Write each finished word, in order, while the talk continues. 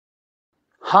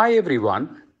Hi everyone,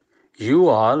 you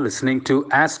are listening to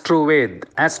AstroVed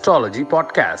Astrology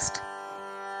Podcast.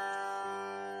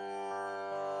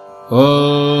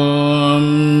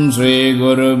 ॐ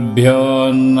श्रीगुरुभ्यो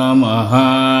नमः।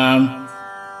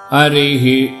 हरिः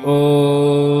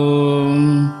ॐ।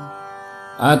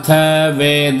 अथ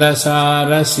वेदसारशिवस्तोत्रम्।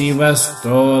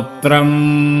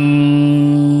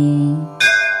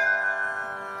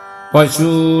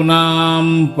 पशूनां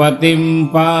पतिं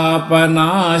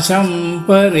पापनाशं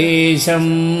परेशं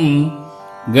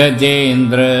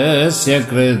गजेन्द्रस्य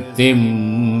कृत्तिं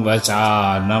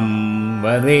वचानं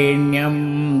वरेण्यम्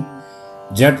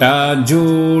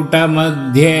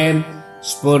जटाजूटमध्ये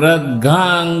स्फुरद्गाङ्गवारिं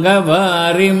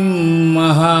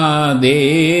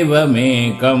महादेवमेकं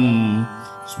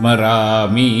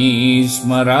स्मरामि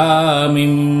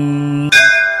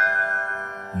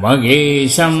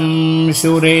मगेशं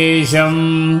सुरेशं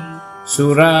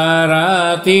सुरारातिनाशं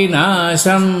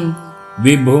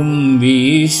विभुं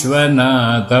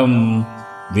विश्वनाथं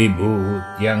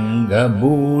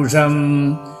विभूत्यङ्गभूषं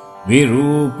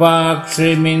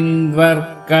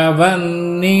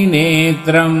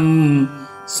विरूपाक्षिमिन्द्वर्कवह्निनेत्रं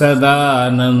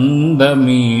सदानन्दमीडे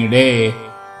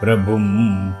प्रभुं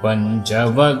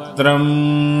पञ्चवक्त्रम्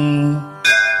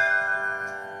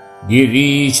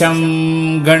गिरीशं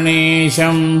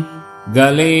गणेशं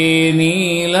गले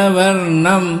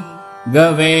नीलवर्णं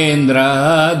गवेन्द्रादिरूढं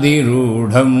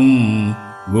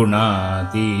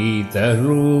गुणातीतरूपं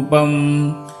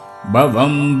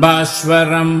भवं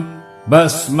भास्वरं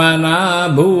भस्मनाभूषिताङ्गं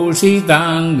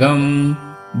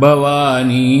भवानीकलत्रं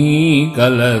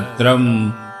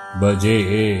भजे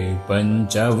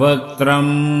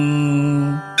पञ्चवक्त्रम्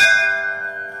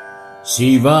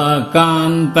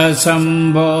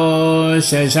शिवाकान्तशम्भो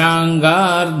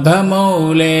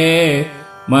शशाङ्गार्धमौले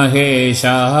महेशानशूलिन्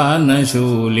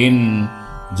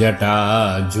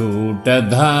जटाजूटधारिन्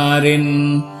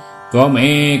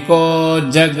त्वमेको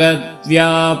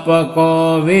जगद्व्यापको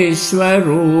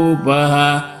विश्वरूपः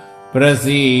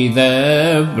प्रसीद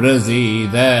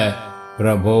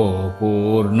प्रभो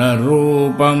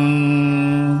पूर्णरूपम्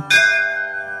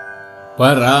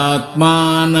परात्मानमेकं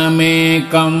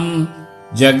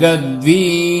जगद्बीजमाद्यं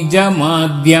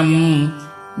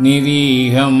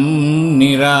निरीहं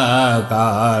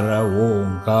निराकार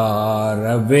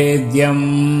ओङ्कारवेद्यं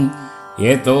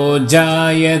यतो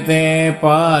जायते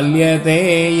पाल्यते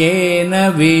येन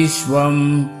विश्वं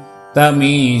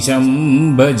तमीशं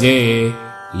भजे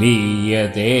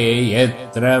लीयते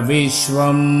यत्र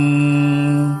विश्वम्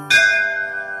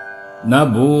न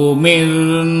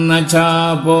भूमिर्न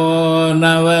चापो न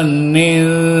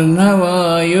वह्निर्न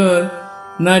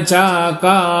वायुर्न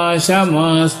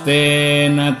चाकाशमस्ते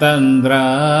न तन्द्रा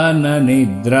न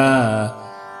निद्रा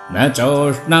न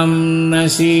चोष्णं न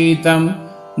शीतं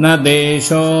न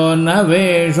देशो न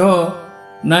वेषो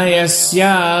न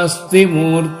यस्यास्ति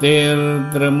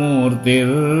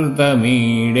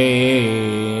मूर्तिर्त्रिमूर्तिर्तमीडे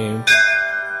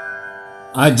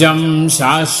अजं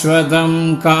शाश्वतं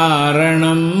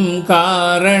कारणं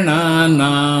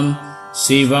कारणानां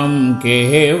शिवं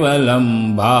केवलं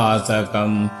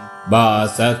भासकं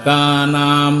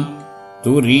भासकानां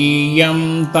तुरीयं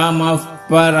तमः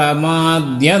परमाद्यन्तहीनं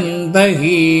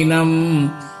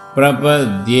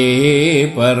प्रपद्ये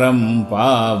परं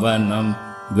पावनं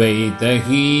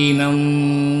द्वैतहीनम्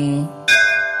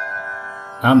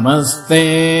नमस्ते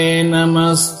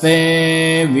नमस्ते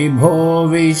विभो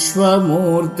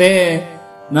विश्वमूर्ते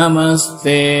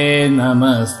नमस्ते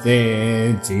नमस्ते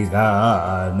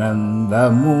चिदानन्दमूर्ते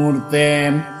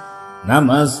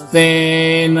नमस्ते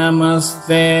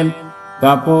नमस्ते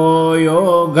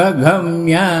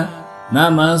तपोयोगगम्य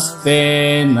नमस्ते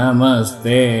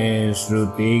नमस्ते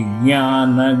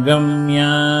श्रुतिज्ञानगम्य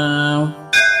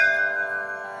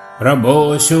प्रभो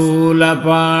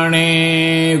शूलपाणे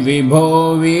विभो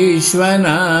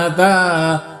विश्वनाथ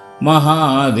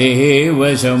महादेव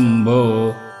शम्भो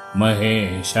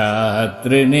महेशा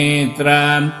त्रिनेत्र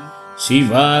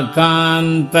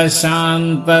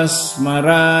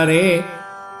शिवाकान्तशान्तस्मरारे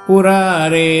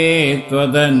पुरारे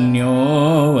त्वदन्यो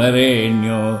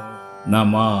वरेण्यो न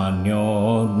मान्यो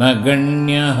न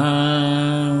गण्यः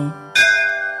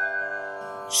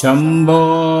शम्भो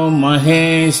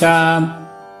महेशा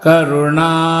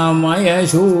करुणामय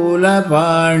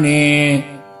शूलपाणे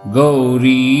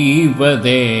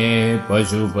गौरीपते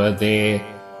पशुपते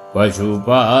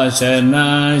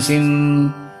पशुपाशनाशिन्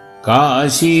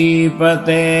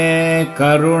काशीपते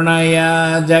करुणया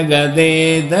जगदे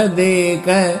ददेक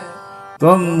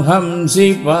त्वं हंसि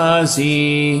पासि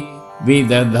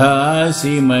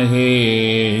विदधासि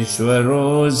महेश्वरोऽसि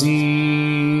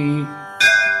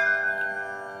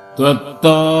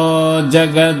त्वत्तो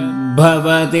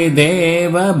जगद्भवति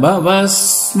देव भवः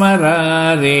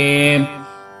स्मरारे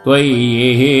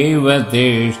त्वय्येव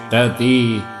तिष्ठति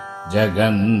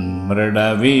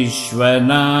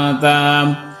जगन्मृडविश्वनाथा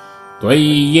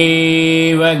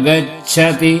त्वय्येव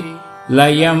गच्छति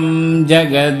लयं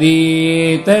जगदीतदीशा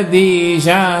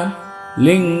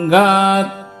लिङ्गात्ममेकं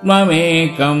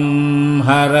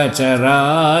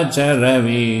हरचराचर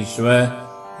विश्वरूपिन्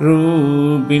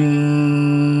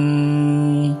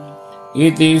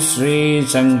इति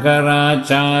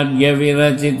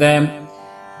श्रीशङ्कराचार्यविरचित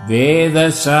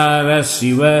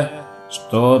वेदसारशिव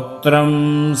स्तोत्रं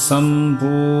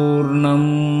सम्पूर्णम्।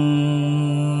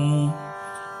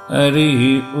 हरिः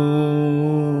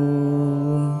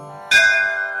ओम्।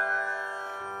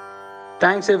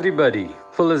 Thanks everybody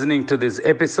for listening to this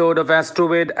episode of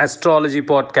AstroVed Astrology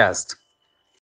Podcast.